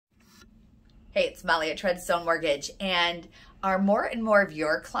Hey, it's Molly at Treadstone Mortgage. And are more and more of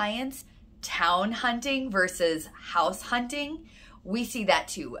your clients town hunting versus house hunting? We see that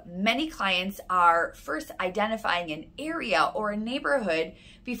too. Many clients are first identifying an area or a neighborhood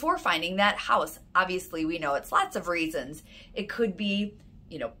before finding that house. Obviously, we know it's lots of reasons. It could be,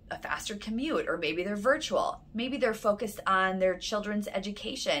 a faster commute, or maybe they're virtual. Maybe they're focused on their children's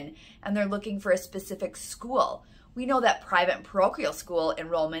education and they're looking for a specific school. We know that private and parochial school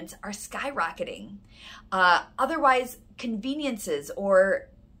enrollments are skyrocketing. Otherwise, conveniences or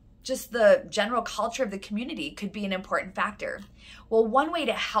just the general culture of the community could be an important factor. Well, one way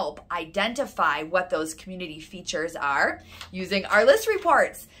to help identify what those community features are, using our list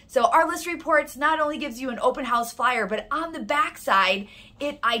reports. So our list reports not only gives you an open house flyer, but on the backside,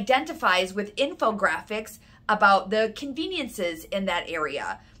 it identifies with infographics about the conveniences in that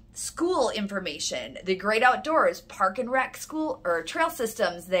area, school information, the great outdoors, park and rec school or trail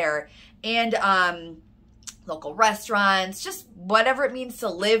systems there, and local restaurants, just whatever it means to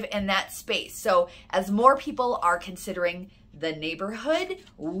live in that space. So as more people are considering the neighborhood,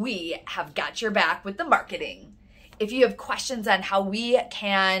 we have got your back with the marketing. If you have questions on how we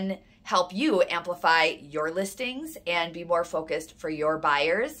can help you amplify your listings and be more focused for your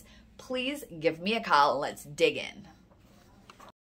buyers, please give me a call and let's dig in.